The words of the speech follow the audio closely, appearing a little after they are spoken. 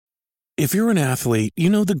If you're an athlete, you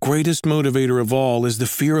know the greatest motivator of all is the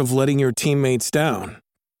fear of letting your teammates down.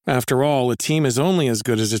 After all, a team is only as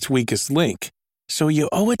good as its weakest link. So you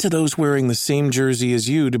owe it to those wearing the same jersey as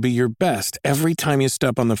you to be your best every time you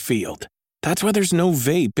step on the field. That's why there's no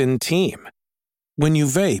vape in team. When you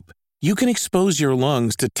vape, you can expose your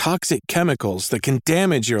lungs to toxic chemicals that can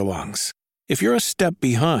damage your lungs. If you're a step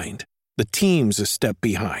behind, the team's a step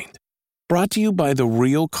behind. Brought to you by The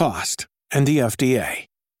Real Cost and the FDA.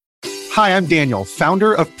 Hi, I'm Daniel,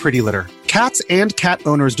 founder of Pretty Litter. Cats and cat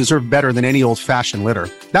owners deserve better than any old-fashioned litter.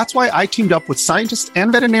 That's why I teamed up with scientists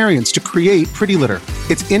and veterinarians to create Pretty Litter.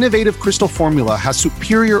 Its innovative crystal formula has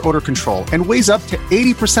superior odor control and weighs up to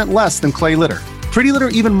 80% less than clay litter. Pretty Litter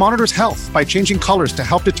even monitors health by changing colors to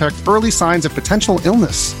help detect early signs of potential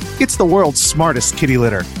illness. It's the world's smartest kitty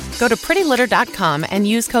litter. Go to prettylitter.com and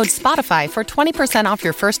use code SPOTIFY for 20% off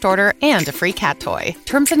your first order and a free cat toy.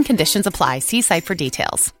 Terms and conditions apply. See site for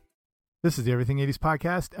details. This is the Everything 80s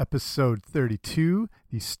Podcast, episode 32,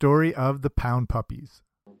 The Story of the Pound Puppies.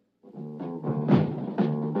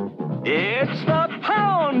 It's the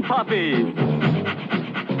Pound Puppies!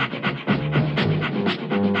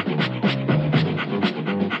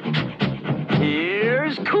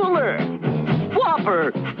 Here's Cooler,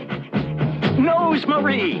 Whopper, Nose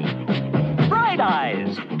Marie, Bright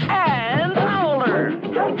Eyes, and Howler!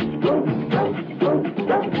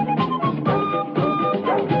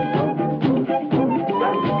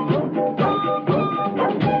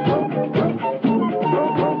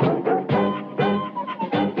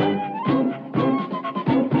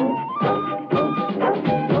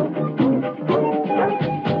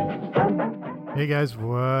 Hey guys,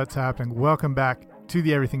 what's happening? Welcome back to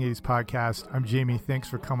the Everything 80s Podcast. I'm Jamie. Thanks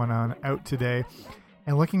for coming on out today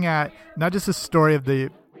and looking at not just the story of the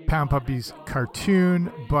Pound Puppies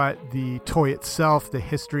cartoon, but the toy itself, the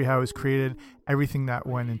history, how it was created, everything that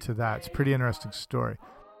went into that. It's a pretty interesting story.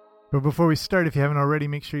 But before we start, if you haven't already,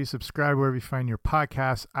 make sure you subscribe wherever you find your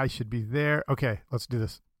podcasts. I should be there. Okay, let's do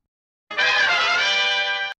this.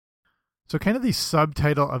 So kind of the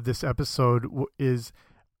subtitle of this episode is,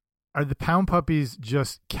 are the Pound Puppies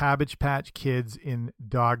just Cabbage Patch Kids in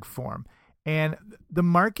dog form? And the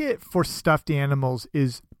market for stuffed animals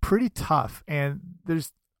is pretty tough, and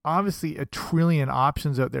there's obviously a trillion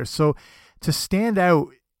options out there. So to stand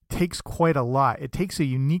out takes quite a lot. It takes a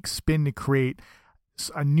unique spin to create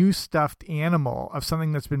a new stuffed animal of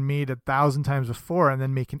something that's been made 1,000 times before and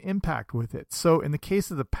then make an impact with it. So in the case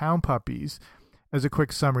of the Pound Puppies, as a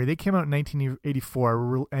quick summary, they came out in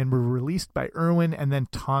 1984 and were released by Irwin and then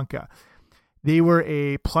Tonka. They were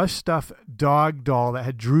a plush stuffed dog doll that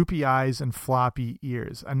had droopy eyes and floppy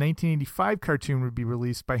ears. A 1985 cartoon would be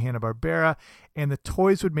released by Hanna-Barbera, and the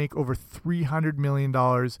toys would make over $300 million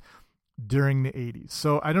during the 80s.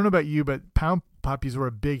 So I don't know about you, but Pound Puppies were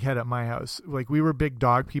a big hit at my house. Like, we were big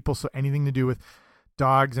dog people, so anything to do with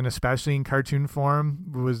dogs, and especially in cartoon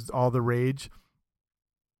form, was all the rage.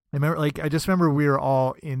 I just remember we were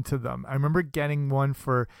all into them. I remember getting one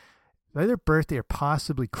for either birthday or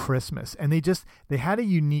possibly Christmas, and they had a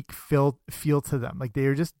unique feel to them. Like, they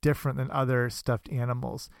were just different than other stuffed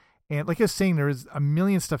animals. And like I was saying, there was a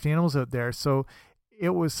million stuffed animals out there, so it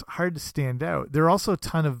was hard to stand out. There are also a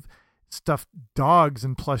ton of stuffed dogs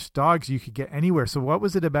and plush dogs you could get anywhere. So what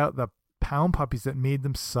was it about the Pound Puppies that made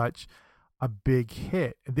them such a big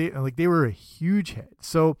hit? They were a huge hit.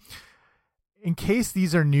 So in case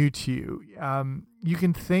these are new to you, you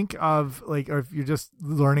can think of, or if you're just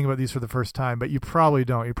learning about these for the first time, but you probably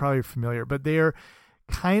don't, you're probably familiar, but they are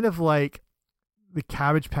kind of like the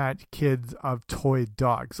Cabbage Patch Kids of toy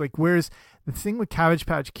dogs. Like, whereas the thing with Cabbage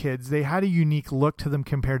Patch Kids, they had a unique look to them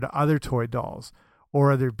compared to other toy dolls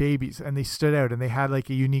or other babies, and they stood out, and they had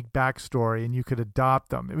like a unique backstory, and you could adopt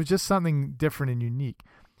them. It was just something different and unique.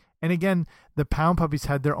 And again, the Pound Puppies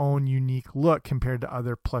had their own unique look compared to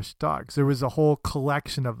other plush dogs. There was a whole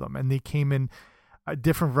collection of them, and they came in a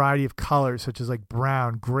different variety of colors, such as like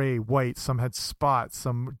brown, gray, white. Some had spots,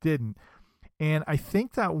 some didn't. And I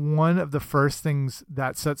think that one of the first things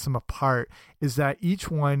that sets them apart is that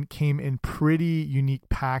each one came in pretty unique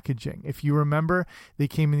packaging. If you remember, they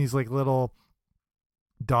came in these like little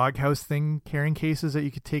doghouse thing carrying cases that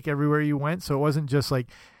you could take everywhere you went. So it wasn't just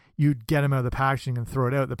like you'd get them out of the packaging and throw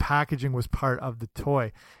it out. The packaging was part of the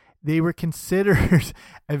toy. They were considered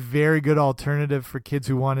a very good alternative for kids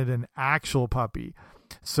who wanted an actual puppy.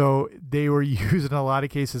 So they were used in a lot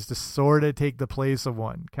of cases to sort of take the place of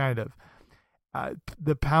one, kind of.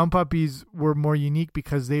 The Pound Puppies were more unique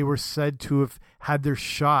because they were said to have had their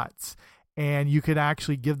shots, and you could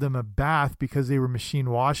actually give them a bath because they were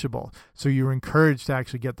machine washable. So you were encouraged to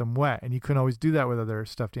actually get them wet, and you couldn't always do that with other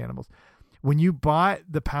stuffed animals. when you bought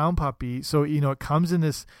the Pound Puppy, so, you know, it comes in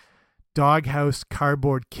this doghouse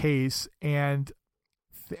cardboard case, and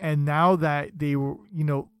now that they were, you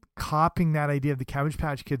know, copying that idea of the Cabbage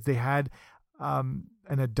Patch Kids, they had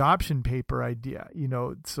an adoption paper idea, you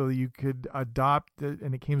know, so you could adopt it,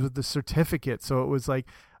 and it came with the certificate. So it was like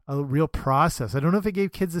a real process. I don't know if it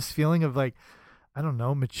gave kids this feeling of like, I don't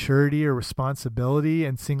know, maturity or responsibility,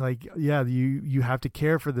 and seeing like, yeah, you have to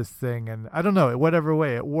care for this thing. And I don't know, whatever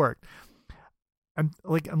way it worked. I'm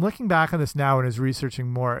looking back on this now and is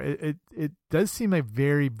researching more. It does seem like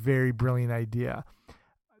very, very brilliant idea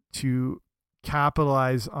to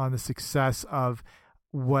capitalize on the success of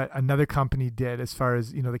what another company did as far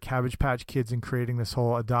as, you know, the Cabbage Patch Kids, and creating this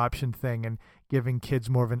whole adoption thing and giving kids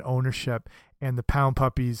more of an ownership. And the Pound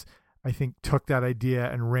Puppies, I think, took that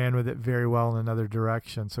idea and ran with it very well in another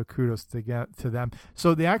direction. So kudos to them.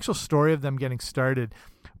 So the actual story of them getting started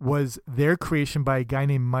was their creation by a guy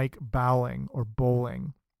named Mike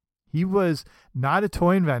Bowling. He was not a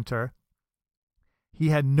toy inventor. He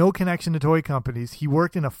had no connection to toy companies. He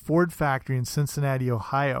worked in a Ford factory in Cincinnati,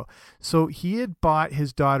 Ohio. So he had bought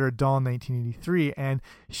his daughter a doll in 1983, and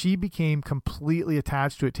she became completely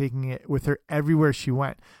attached to it, taking it with her everywhere she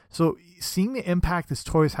went. So seeing the impact this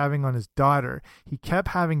toy is having on his daughter, he kept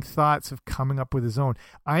having thoughts of coming up with his own.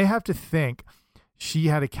 I have to think she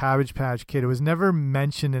had a Cabbage Patch Kid. It was never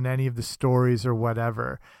mentioned in any of the stories or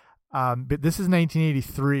whatever. But this is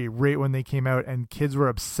 1983, right when they came out, and kids were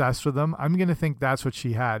obsessed with them. I'm going to think that's what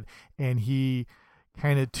she had, and he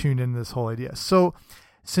kind of tuned into this whole idea. So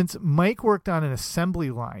since Mike worked on an assembly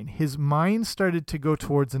line, his mind started to go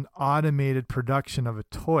towards an automated production of a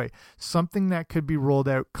toy, something that could be rolled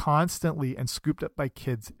out constantly and scooped up by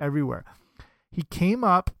kids everywhere. He came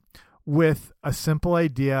up with a simple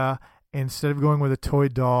idea. Instead of going with a toy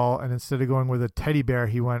doll, and instead of going with a teddy bear,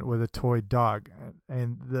 he went with a toy dog.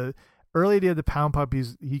 And the early idea of the Pound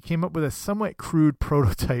Puppies, he came up with a somewhat crude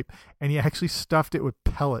prototype, and he actually stuffed it with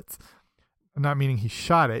pellets. Not meaning he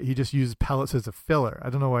shot it, he just used pellets as a filler. I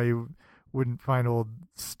don't know why you wouldn't find old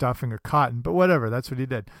stuffing or cotton, but whatever, that's what he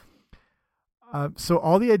did. So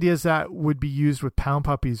all the ideas that would be used with Pound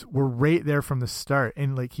Puppies were right there from the start.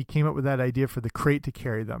 And like, he came up with that idea for the crate to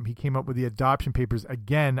carry them. He came up with the adoption papers.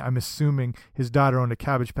 Again, I'm assuming his daughter owned a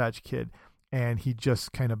Cabbage Patch Kid, and he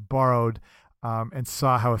just kind of borrowed and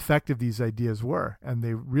saw how effective these ideas were. And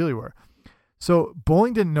they really were. So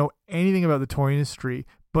Bowling didn't know anything about the toy industry,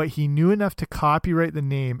 but he knew enough to copyright the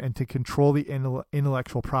name and to control the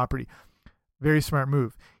intellectual property. Very smart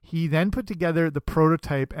move. He then put together the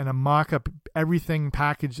prototype and a mock-up, everything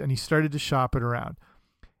packaged, and he started to shop it around.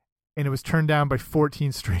 And it was turned down by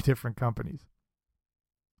 14 straight different companies.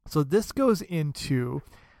 So this goes into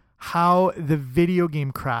how the video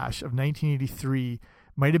game crash of 1983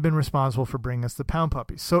 might have been responsible for bringing us the Pound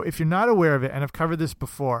Puppies. So if you're not aware of it, and I've covered this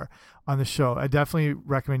before on the show, I definitely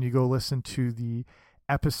recommend you go listen to the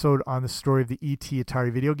episode on the story of the ET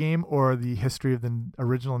Atari video game, or the history of the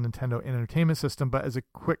original Nintendo Entertainment System. But as a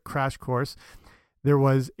quick crash course, there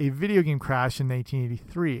was a video game crash in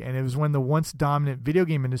 1983, and it was when the once dominant video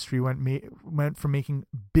game industry went from making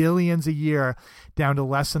billions a year down to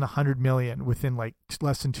less than 100 million within like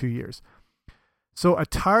less than 2 years. So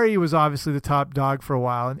Atari was obviously the top dog for a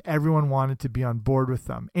while, and everyone wanted to be on board with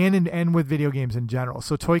them, and with video games in general.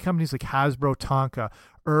 So toy companies like Hasbro, Tonka,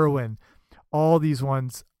 Irwin, all these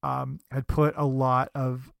ones had put a lot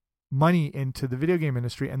of money into the video game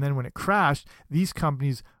industry. And then when it crashed, these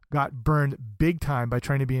companies got burned big time by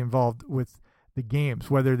trying to be involved with the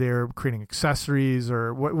games, whether they're creating accessories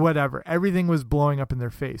or whatever. Everything was blowing up in their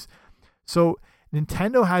face. So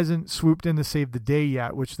Nintendo hasn't swooped in to save the day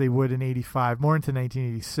yet, which they would in 85, more into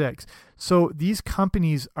 1986. So these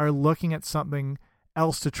companies are looking at something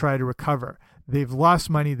else to try to recover. They've lost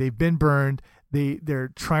money. They've been burned.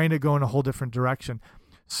 They're trying to go in a whole different direction.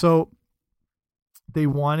 So they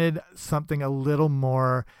wanted something a little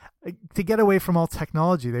more, to get away from all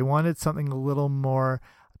technology. They wanted something a little more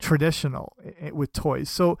traditional with toys.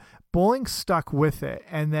 So Bowling stuck with it.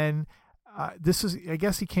 And then I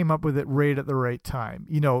guess he came up with it right at the right time,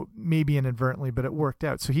 you know, maybe inadvertently, but it worked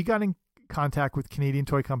out. So he got in contact with Canadian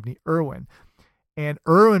toy company Irwin. And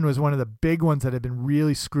Irwin was one of the big ones that had been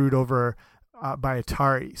really screwed over by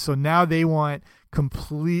Atari. So now they want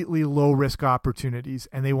completely low risk opportunities,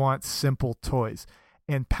 and they want simple toys.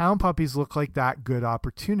 And Pound Puppies look like that good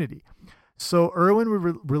opportunity. So Irwin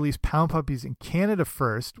would release Pound Puppies in Canada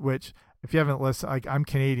first, which, if you haven't listened, I'm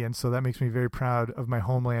Canadian, so that makes me very proud of my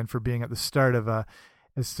homeland for being at the start of a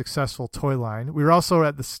successful toy line. We were also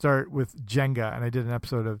at the start with Jenga, and I did an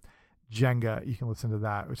episode of Jenga. You can listen to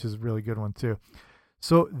that, which is a really good one too.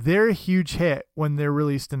 So they're a huge hit when they're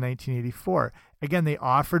released in 1984. Again, they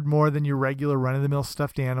offered more than your regular run-of-the-mill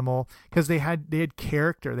stuffed animal because they had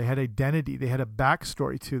character, they had identity, they had a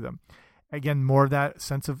backstory to them. Again, more of that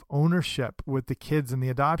sense of ownership with the kids and the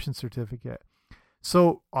adoption certificate.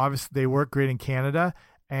 So obviously they work great in Canada,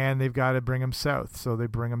 and they've got to bring them south. So they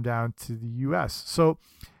bring them down to the U.S. So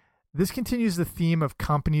this continues the theme of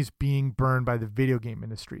companies being burned by the video game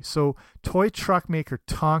industry. So toy truck maker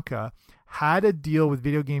Tonka had a deal with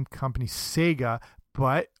video game company Sega,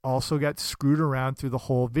 but also got screwed around through the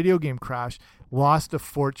whole video game crash, lost a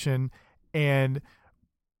fortune, and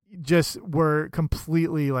just were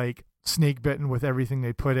completely like snake bitten with everything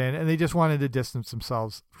they put in, and they just wanted to distance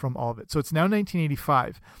themselves from all of it. So it's now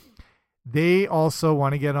 1985. They also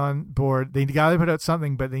want to get on board. They got to put out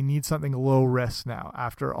something, but they need something low risk now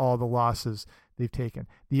after all the losses they've taken.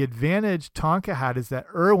 The advantage Tonka had is that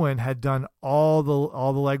Irwin had done all the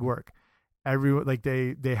legwork.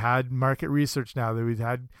 They had market research now. They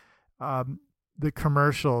had the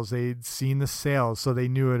commercials. They'd seen the sales, so they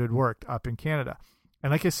knew it had worked up in Canada.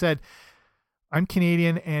 And like I said, I'm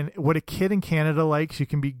Canadian, and what a kid in Canada likes, you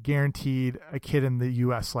can be guaranteed a kid in the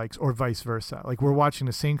U.S. likes, or vice versa. Like, we're watching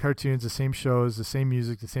the same cartoons, the same shows, the same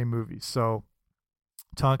music, the same movies. So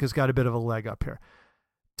Tonka's got a bit of a leg up here.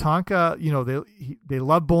 Tonka, they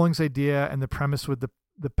love Bowling's idea and the premise with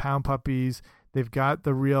the Pound Puppies. They've got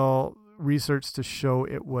the real research to show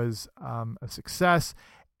it was a success,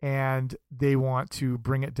 and they want to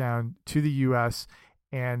bring it down to the U.S.,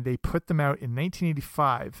 and they put them out in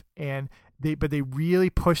 1985, but they really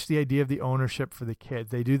push the idea of the ownership for the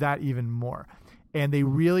kids. They do that even more, and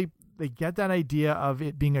they get that idea of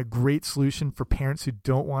it being a great solution for parents who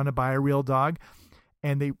don't want to buy a real dog,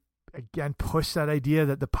 and they again push that idea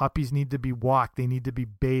that the puppies need to be walked, they need to be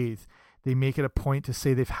bathed. They make it a point to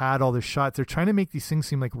say they've had all their shots. They're trying to make these things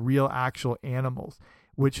seem like real, actual animals,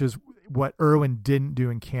 which is what Irwin didn't do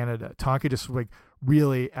in Canada. Tonka just like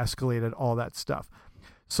really escalated all that stuff.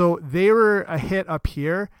 So they were a hit up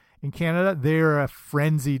here in Canada. They were a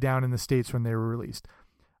frenzy down in the States when they were released.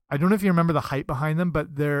 I don't know if you remember the hype behind them, but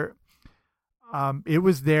it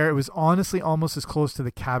was there. It was honestly almost as close to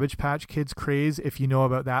the Cabbage Patch Kids craze, if you know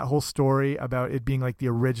about that whole story about it being like the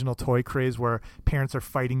original toy craze where parents are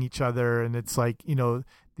fighting each other, and it's like,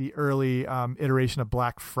 the early iteration of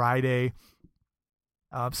Black Friday.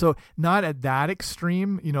 So not at that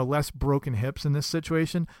extreme, less broken hips in this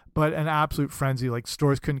situation, but an absolute frenzy. Like,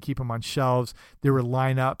 stores couldn't keep them on shelves. There were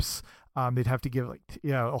lineups. They'd have to give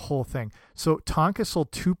a whole thing. So Tonka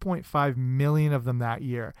sold 2.5 million of them that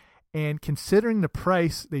year. And considering the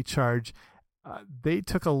price they charge, they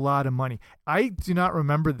took a lot of money. I do not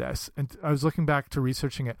remember this, and I was looking back to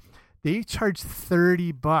researching it. They charged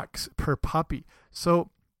 $30 per puppy. So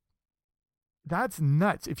that's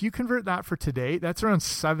nuts. If you convert that for today, that's around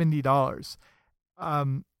 $70.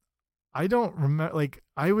 I don't remember,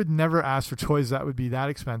 I would never ask for toys that would be that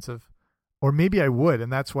expensive. Or maybe I would,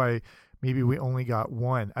 and that's why maybe we only got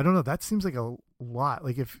one. I don't know. That seems like a lot.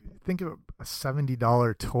 Like, if you think of a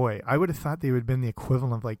 $70 toy, I would have thought they would have been the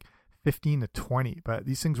equivalent of like 15 to 20, but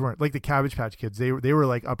these things weren't. Like the Cabbage Patch Kids, they were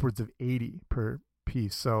like upwards of 80 per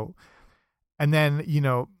piece. So, and then,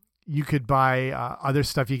 you could buy other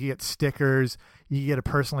stuff. You could get stickers. You could get a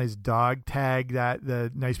personalized dog tag that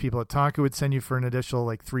the nice people at Tonka would send you for an additional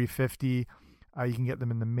like $350. You can get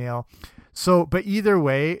them in the mail. So, but either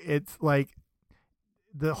way, it's like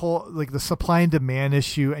the whole, like the supply and demand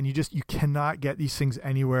issue, and you cannot get these things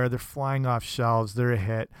anywhere. They're flying off shelves. They're a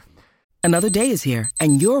hit. Another day is here,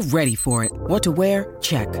 and you're ready for it. What to wear?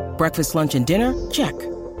 Check. Breakfast, lunch, and dinner? Check.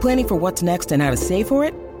 Planning for what's next and how to save for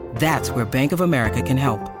it? That's where Bank of America can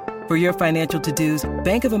help. For your financial to-dos,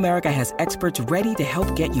 Bank of America has experts ready to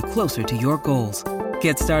help get you closer to your goals.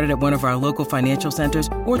 Get started at one of our local financial centers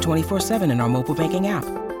or 24/7 in our mobile banking app.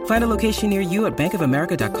 Find a location near you at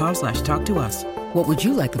bankofamerica.com/talktous. What would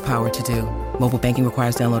you like the power to do? Mobile banking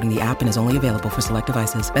requires downloading the app and is only available for select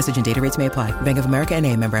devices. Message and data rates may apply. Bank of America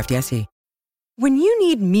NA, member FDIC. When you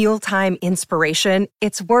need mealtime inspiration,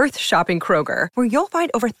 it's worth shopping Kroger, where you'll find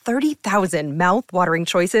over 30,000 mouth-watering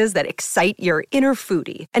choices that excite your inner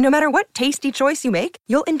foodie. And no matter what tasty choice you make,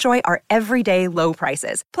 you'll enjoy our everyday low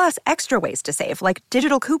prices, plus extra ways to save, like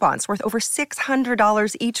digital coupons worth over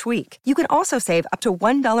 $600 each week. You can also save up to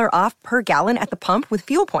 $1 off per gallon at the pump with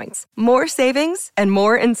fuel points. More savings and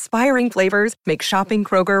more inspiring flavors make shopping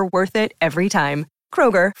Kroger worth it every time.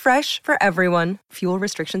 Kroger, fresh for everyone. Fuel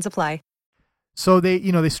restrictions apply. So they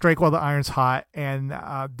strike while the iron's hot, and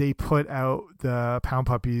they put out the Pound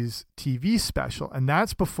Puppies TV special, and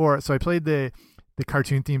that's before. So I played the the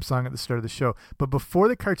cartoon theme song at the start of the show. But before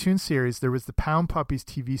the cartoon series, there was the Pound Puppies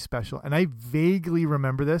TV special. And I vaguely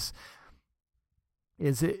remember this.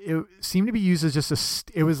 It seemed to be used as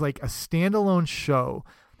just it was like a standalone show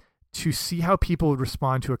to see how people would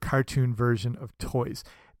respond to a cartoon version of toys.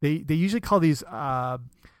 They usually call these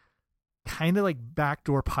kind of like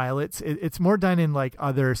backdoor pilots. It's more done in like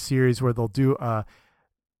other series where they'll do a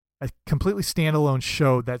completely standalone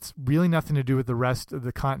show that's really nothing to do with the rest of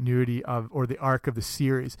the continuity of or the arc of the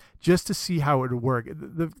series, just to see how it would work.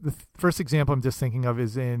 The first example I'm just thinking of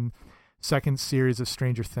is in second series of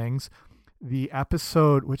Stranger Things. The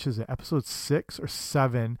episode, which is it, episode 6 or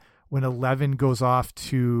 7, when 11 goes off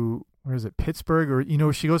to, where is it, Pittsburgh, or, you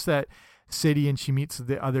know, she goes to that city and she meets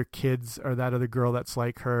the other kids or that other girl that's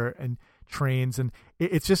like her and trains, and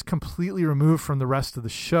it's just completely removed from the rest of the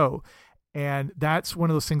show. And that's one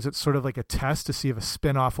of those things that's sort of like a test to see if a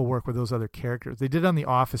spin-off will work with those other characters. They did it on The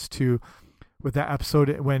Office too, with that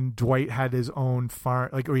episode when Dwight had his own farm,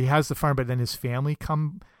 like, or he has the farm, but then his family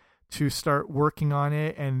come to start working on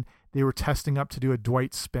it, and they were testing up to do a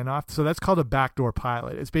Dwight spinoff. So that's called a backdoor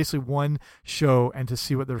pilot. It's basically one show and to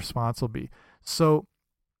see what the response will be. So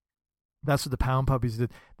that's what the Pound Puppies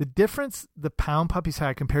did. The difference the Pound Puppies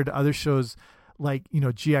had compared to other shows like, you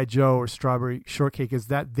know, G.I. Joe or Strawberry Shortcake is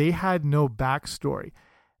that they had no backstory.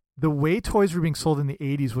 The way toys were being sold in the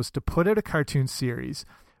 80s was to put out a cartoon series,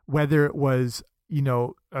 whether it was, you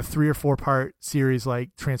know, a 3 or 4 part series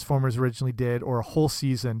like Transformers originally did, or a whole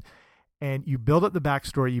season. And you build up the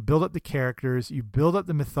backstory, you build up the characters, you build up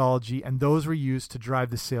the mythology, and those were used to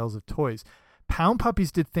drive the sales of toys. Pound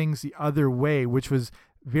Puppies did things the other way, which was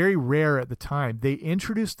very rare at the time. They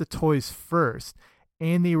introduced the toys first,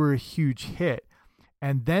 and they were a huge hit.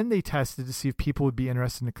 And then they tested to see if people would be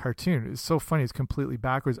interested in a cartoon. It's so funny. It's completely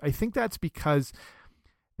backwards. I think that's because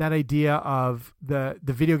that idea of the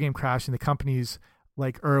video game crash and the companies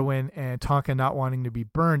like Irwin and Tonka not wanting to be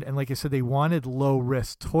burned. And like I said, they wanted low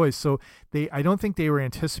risk toys. So I don't think they were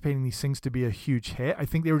anticipating these things to be a huge hit. I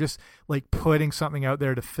think they were just like putting something out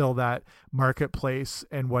there to fill that marketplace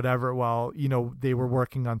and whatever, while, you know, they were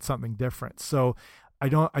working on something different. So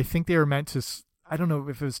I think they were meant to, I don't know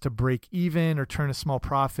if it was to break even or turn a small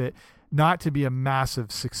profit, not to be a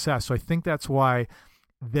massive success. So I think that's why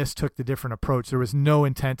this took the different approach. There was no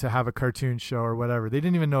intent to have a cartoon show or whatever. They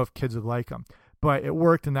didn't even know if kids would like them. But it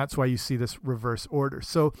worked, and that's why you see this reverse order.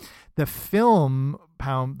 So the film,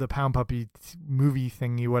 the Pound Puppy movie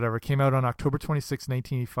thingy, whatever, came out on October 26,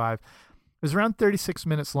 1985. It was around 36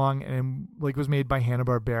 minutes long and like was made by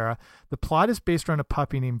Hanna-Barbera. The plot is based around a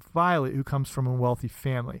puppy named Violet who comes from a wealthy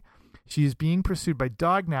family. She is being pursued by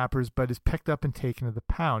dog nappers, but is picked up and taken to the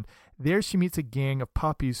pound. There she meets a gang of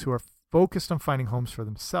puppies who are focused on finding homes for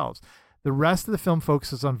themselves. The rest of the film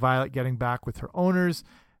focuses on Violet getting back with her owners.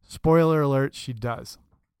 Spoiler alert, she does.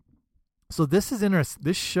 So this is interesting.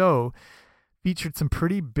 This show featured some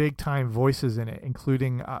pretty big time voices in it,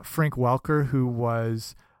 including Frank Welker, who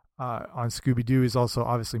was on Scooby-Doo. He's also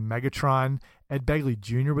obviously Megatron. Ed Begley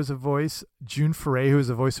Jr. was a voice. June Foray, who was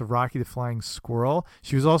the voice of Rocky the Flying Squirrel.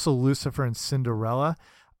 She was also Lucifer in Cinderella.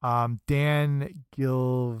 Dan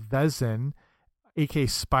Gilvezan, a.k.a.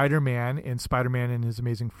 Spider-Man in Spider-Man and His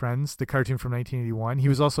Amazing Friends, the cartoon from 1981. He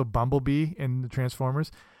was also Bumblebee in the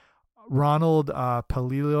Transformers. Ronald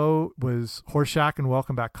Palillo was Horseshack in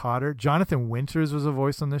Welcome Back, Kotter. Jonathan Winters was a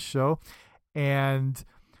voice on this show. And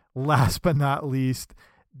last but not least,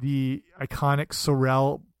 the iconic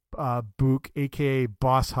Sorrel Book, a.k.a.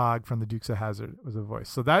 Boss Hogg from the Dukes of Hazzard, was a voice.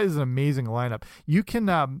 So that is an amazing lineup. You can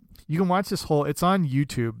watch this whole, it's on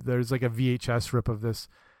YouTube. There's like a VHS rip of this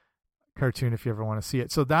cartoon if you ever want to see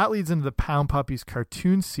it. So that leads into the Pound Puppies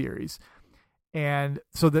cartoon series. And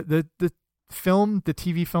so the film, the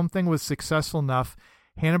TV film thing was successful enough.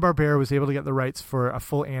 Hanna-Barbera was able to get the rights for a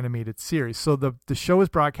full animated series. So the show was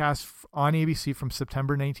broadcast on ABC from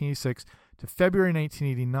September 1986 to February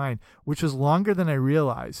 1989, which was longer than I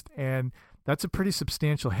realized. And that's a pretty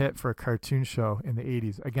substantial hit for a cartoon show in the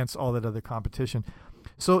 80s against all that other competition.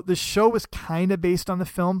 So the show was kind of based on the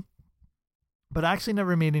film, but actually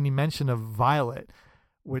never made any mention of Violet,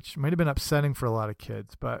 which might have been upsetting for a lot of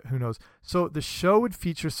kids, but who knows. So the show would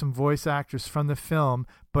feature some voice actors from the film,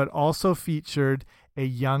 but also featured a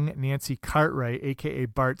young Nancy Cartwright, a.k.a.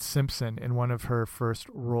 Bart Simpson, in one of her first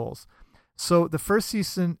roles. So the first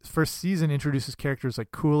season introduces characters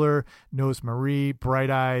like Cooler, Nose Marie, Bright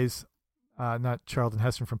Eyes, not Charlton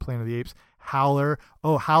Heston from Planet of the Apes, Howler.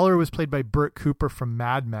 Oh, Howler was played by Burt Cooper from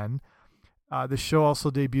Mad Men. The show also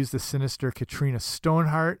debuts the sinister Katrina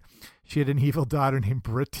Stoneheart. She had an evil daughter named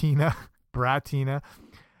Bratina,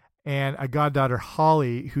 and a goddaughter,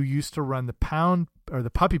 Holly, who used to run the Pound or the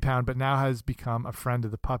Puppy Pound, but now has become a friend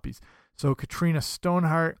of the puppies. So Katrina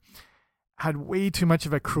Stoneheart had way too much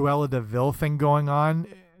of a Cruella de Vil thing going on,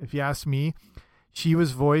 if you ask me. She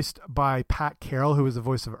was voiced by Pat Carroll, who was the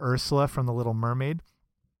voice of Ursula from The Little Mermaid.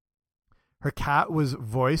 Her cat was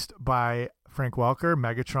voiced by Frank Welker,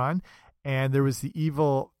 Megatron, and there was the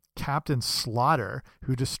evil Captain Slaughter,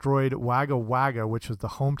 who destroyed Wagga Wagga, which was the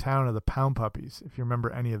hometown of the Pound Puppies, if you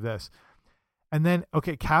remember any of this. And then,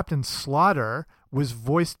 okay, Captain Slaughter was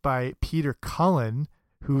voiced by Peter Cullen,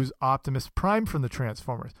 who's Optimus Prime from the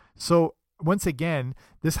Transformers. So once again,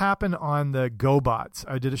 this happened on the GoBots.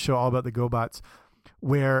 I did a show all about the GoBots,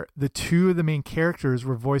 where the two of the main characters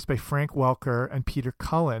were voiced by Frank Welker and Peter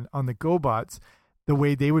Cullen on the GoBots, the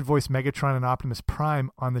way they would voice Megatron and Optimus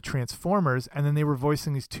Prime on the Transformers, and then they were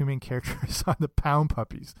voicing these two main characters on the Pound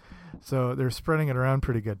Puppies. So they're spreading it around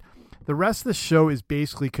pretty good. The rest of the show is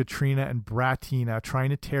basically Katrina and Bratina trying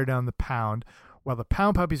to tear down the Pound, while the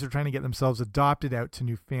Pound Puppies are trying to get themselves adopted out to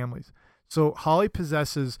new families. So Holly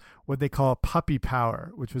possesses what they call puppy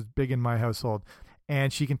power, which was big in my household,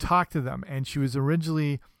 and she can talk to them. And she was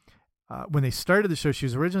originally, when they started the show, she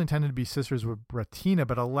was originally intended to be sisters with Bratina,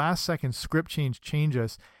 but a last-second script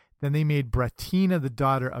changes. Then they made Bratina the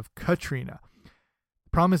daughter of Katrina.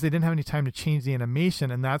 The problem is they didn't have any time to change the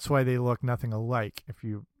animation, and that's why they look nothing alike, if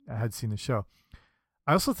you had seen the show.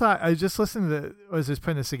 I also thought, I was just listening to, as I was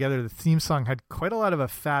putting this together, the theme song had quite a lot of a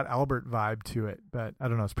Fat Albert vibe to it, but I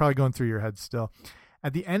don't know, it's probably going through your head still.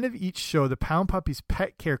 At the end of each show, the Pound Puppies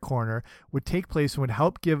Pet Care Corner would take place and would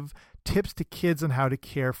help give tips to kids on how to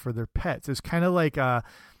care for their pets. It's kind of like a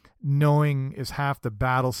knowing is half the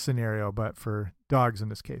battle scenario, but for dogs in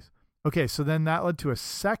this case. Okay, so then that led to a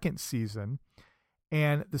second season,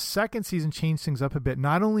 and the second season changed things up a bit,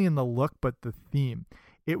 not only in the look, but the theme.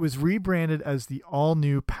 It was rebranded as the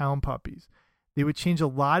all-new Pound Puppies. They would change a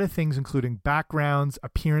lot of things, including backgrounds,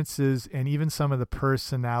 appearances, and even some of the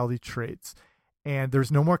personality traits. And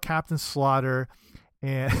there's no more Captain Slaughter,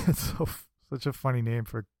 and it's such a funny name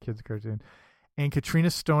for a kid's cartoon. And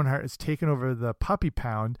Katrina Stoneheart has taken over the Puppy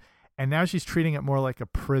Pound, and now she's treating it more like a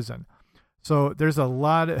prison. So there's a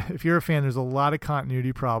lot of, if you're a fan, there's a lot of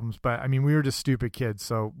continuity problems, but I mean, we were just stupid kids,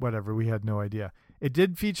 so whatever, we had no idea. It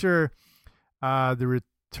did feature the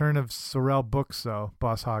return of Sorrel Books, though,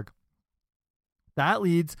 Boss Hogg. That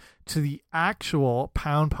leads to the actual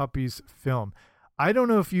Pound Puppies film. I don't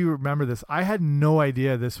know if you remember this. I had no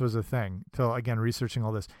idea this was a thing till, again, researching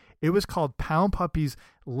all this. It was called Pound Puppies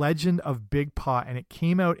Legend of Big Paw, and it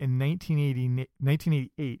came out in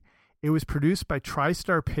 1988. It was produced by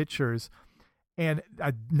TriStar Pictures, and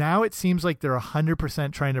now it seems like they're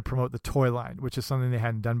 100% trying to promote the toy line, which is something they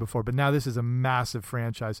hadn't done before. But now this is a massive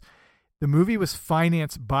franchise. The movie was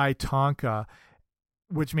financed by Tonka,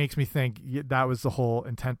 which makes me think that was the whole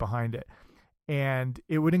intent behind it. And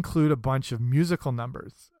it would include a bunch of musical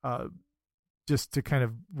numbers just to kind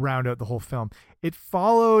of round out the whole film. It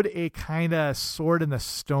followed a kind of Sword in the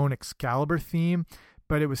Stone Excalibur theme,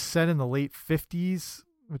 but it was set in the late 50s,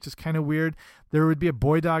 which is kind of weird. There would be a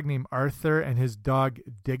boy dog named Arthur and his dog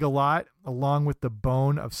Dig-a-Lot, along with the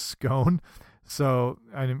bone of Scone. So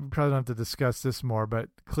I probably don't have to discuss this more, but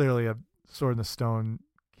clearly a Sword in the Stone,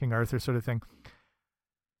 King Arthur sort of thing.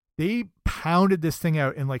 They pounded this thing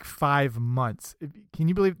out in like 5 months. Can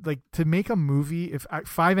you believe, like, to make a movie, if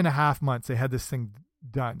 5.5 months they had this thing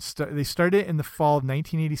done. They started in the fall of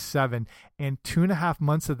 1987, and 2.5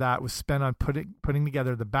 months of that was spent on putting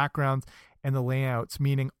together the backgrounds and the layouts,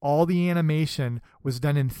 meaning all the animation was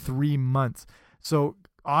done in 3 months. So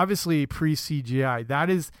obviously pre-CGI, that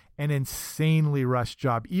is an insanely rushed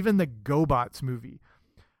job. Even the GoBots movie,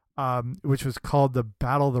 which was called the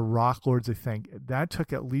Battle of the Rock Lords, I think, that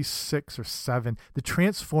took at least 6 or 7. The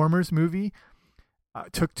Transformers movie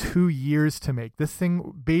took 2 years to make. This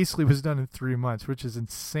thing basically was done in 3 months, which is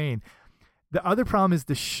insane. The other problem is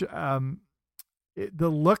the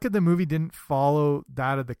look of the movie didn't follow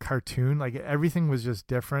that of the cartoon. Like, everything was just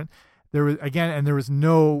different. There was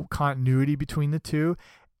no continuity between the two.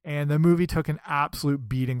 And the movie took an absolute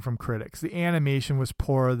beating from critics. The animation was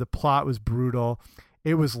poor. The plot was brutal.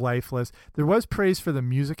 It was lifeless. There was praise for the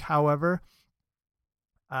music, however,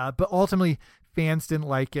 but ultimately fans didn't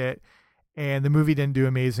like it, and the movie didn't do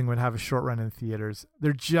amazing when it have a short run in theaters.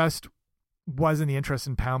 There just wasn't the interest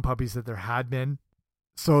in Pound Puppies that there had been.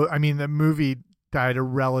 So, I mean, the movie died a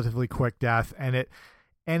relatively quick death, and it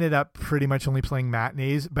ended up pretty much only playing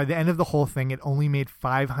matinees. By the end of the whole thing, it only made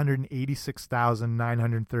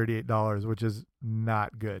 $586,938, which is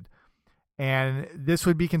not good. And this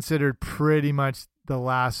would be considered pretty much the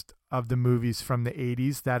last of the movies from the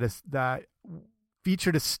 80s that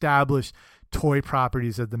featured established toy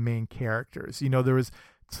properties of the main characters. There was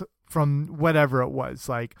from whatever it was,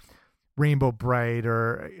 like Rainbow Bright,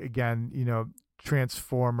 or again,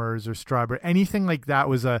 Transformers or Strawberry, anything like that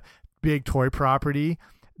was a big toy property.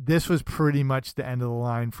 This was pretty much the end of the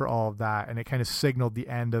line for all of that, and it kind of signaled the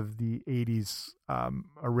end of the 80s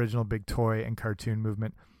original big toy and cartoon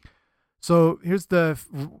movement. So here's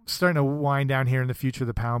starting to wind down here in the future of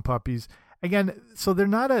the Pound Puppies. Again, so they're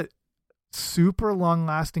not a super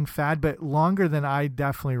long-lasting fad, but longer than I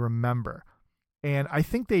definitely remember. And I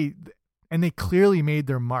think they clearly made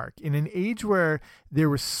their mark. In an age where there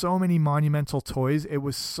were so many monumental toys, it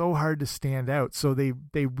was so hard to stand out. So they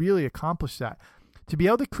really accomplished that. To be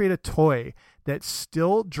able to create a toy that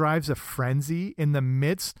still drives a frenzy in the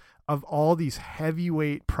midst of all these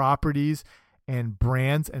heavyweight properties and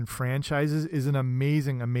brands and franchises is an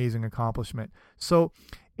amazing, amazing accomplishment. So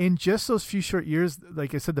in just those few short years,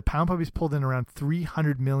 like I said, the Pound Puppies pulled in around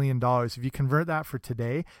 $300 million. If you convert that for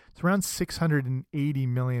today, it's around $680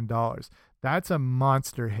 million. That's a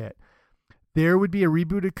monster hit. There would be a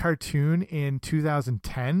rebooted cartoon in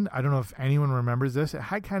 2010. I don't know if anyone remembers this. It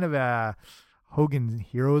had kind of a Hogan's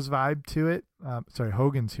Heroes vibe to it.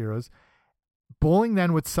 Hogan's Heroes. Bowling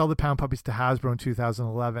then would sell the Pound Puppies to Hasbro in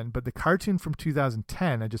 2011, but the cartoon from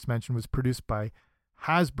 2010 I just mentioned was produced by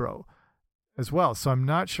Hasbro as well. So I'm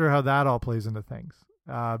not sure how that all plays into things.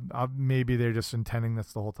 Maybe they're just intending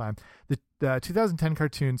this the whole time. The 2010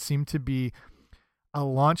 cartoon seemed to be a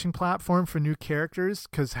launching platform for new characters,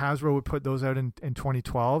 because Hasbro would put those out in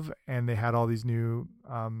 2012, and they had all these new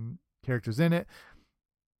characters in it.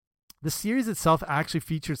 The series itself actually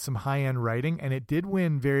featured some high-end writing, and it did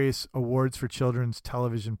win various awards for children's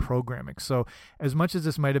television programming. So as much as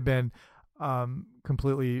this might have been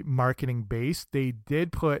completely marketing-based, they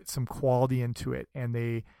did put some quality into it, and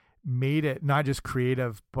they made it not just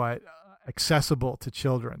creative, but accessible to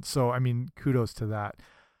children. So, I mean, kudos to that.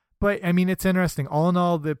 But, I mean, it's interesting. All in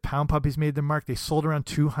all, the Pound Puppies made their mark. They sold around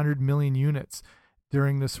 200 million units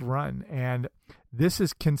during this run, and this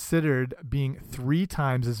is considered being 3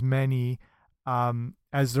 times as many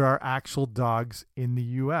as there are actual dogs in the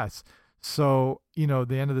U.S. So, the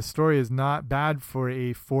end of the story is not bad for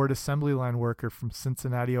a Ford assembly line worker from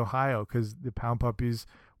Cincinnati, Ohio, because the Pound Puppies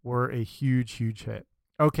were a huge, huge hit.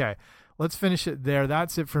 Okay, let's finish it there.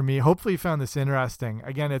 That's it for me. Hopefully you found this interesting.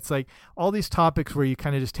 Again, it's like all these topics where you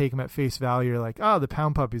kind of just take them at face value. You're like, oh, the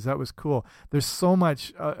Pound Puppies, that was cool. There's so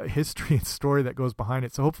much history and story that goes behind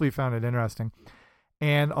it. So hopefully you found it interesting.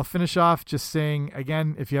 And I'll finish off just saying,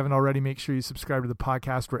 again, if you haven't already, make sure you subscribe to the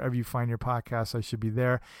podcast wherever you find your podcasts. I should be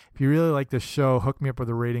there. If you really like this show, hook me up with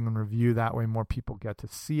a rating and review. That way more people get to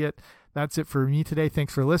see it. That's it for me today.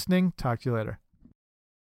 Thanks for listening. Talk to you later.